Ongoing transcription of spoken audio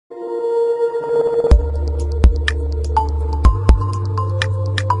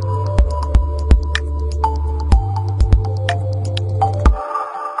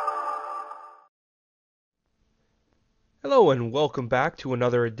and welcome back to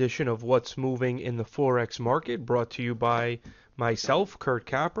another edition of What's Moving in the Forex Market, brought to you by myself, Kurt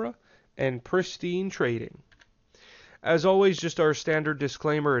Capra, and Pristine Trading. As always, just our standard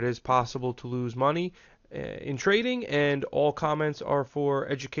disclaimer, it is possible to lose money in trading, and all comments are for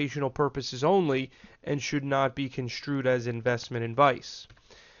educational purposes only and should not be construed as investment advice.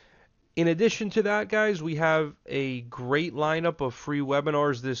 In addition to that, guys, we have a great lineup of free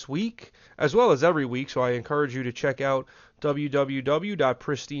webinars this week, as well as every week, so I encourage you to check out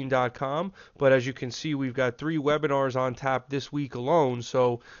www.pristine.com. But as you can see, we've got 3 webinars on tap this week alone.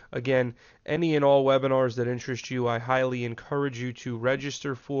 So again, any and all webinars that interest you, I highly encourage you to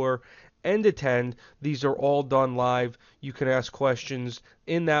register for and attend. These are all done live. You can ask questions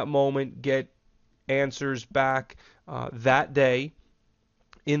in that moment, get answers back that day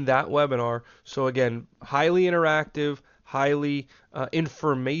in that webinar. So again, highly interactive, highly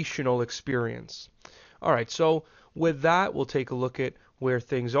informational experience. All right, so with that, we'll take a look at where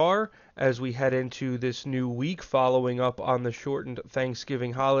things are as we head into this new week, following up on the shortened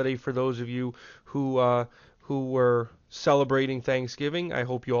Thanksgiving holiday. For those of you who were celebrating Thanksgiving, I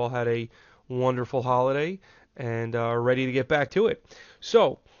hope you all had a wonderful holiday and are ready to get back to it.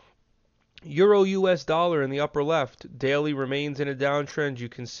 So, Euro US dollar in the upper left, daily remains in a downtrend. You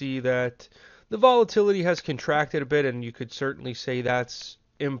can see that the volatility has contracted a bit, and you could certainly say that's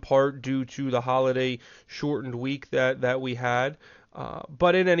in part due to the holiday shortened week that we had.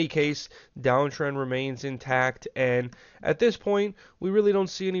 But in any case, downtrend remains intact, and at this point, we really don't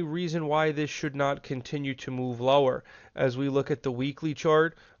see any reason why this should not continue to move lower. As we look at the weekly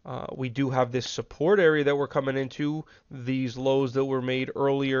chart, we do have this support area that we're coming into, these lows that were made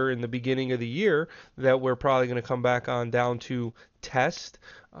earlier in the beginning of the year that we're probably going to come back on down to test.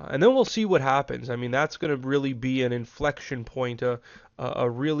 And then we'll see what happens. I mean, that's going to really be an inflection point, a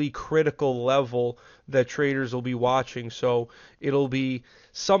really critical level that traders will be watching. So it'll be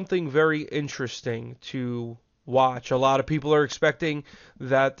something very interesting to watch. A lot of people are expecting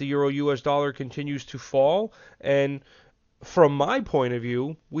that the Euro US dollar continues to fall, and from my point of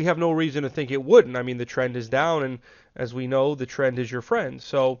view, we have no reason to think it wouldn't. I mean, the trend is down, and as we know, the trend is your friend.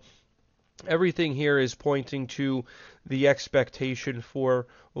 So everything here is pointing to the expectation for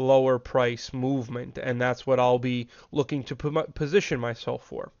lower price movement, and that's what I'll be looking to position myself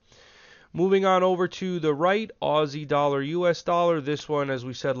for. Moving on over to the right, Aussie dollar, US dollar. This one, as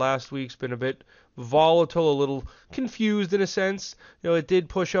we said last week, has been a bit volatile, a little confused in a sense. You know, it did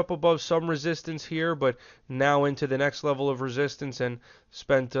push up above some resistance here, but now into the next level of resistance, and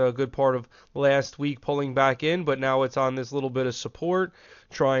spent a good part of last week pulling back in, but now it's on this little bit of support,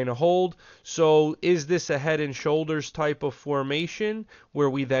 trying to hold. So is this a head and shoulders type of formation where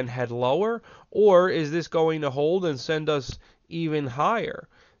we then head lower, or is this going to hold and send us even higher?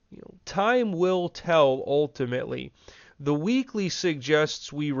 Time will tell ultimately. The weekly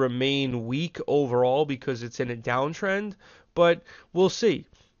suggests we remain weak overall because it's in a downtrend, but we'll see.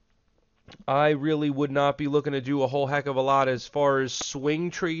 I really would not be looking to do a whole heck of a lot as far as swing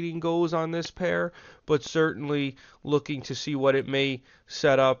trading goes on this pair, but certainly looking to see what it may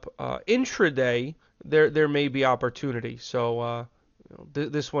set up intraday. There may be opportunity. So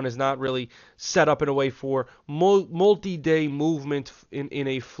this one is not really set up in a way for multi-day movement in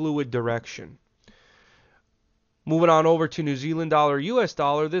a fluid direction. Moving on over to New Zealand dollar, US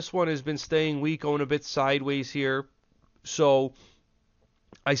dollar. This one has been staying weak, going a bit sideways here. So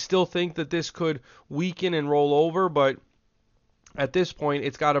I still think that this could weaken and roll over, but at this point,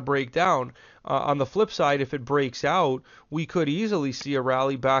 it's got to break down. On the flip side, if it breaks out, we could easily see a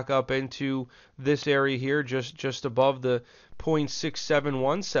rally back up into this area here, just above the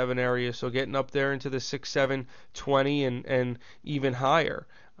 0.6717 area, so getting up there into the 6720 and even higher.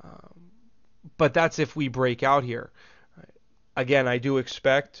 But that's if we break out here. Again, I do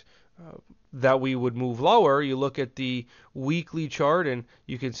expect that we would move lower. You look at the weekly chart and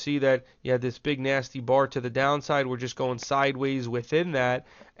you can see that you had this big nasty bar to the downside. We're just going sideways within that.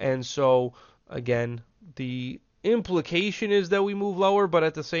 And so, again, the implication is that we move lower, but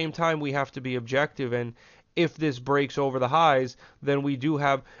at the same time, we have to be objective. And if this breaks over the highs, then we do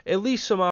have at least some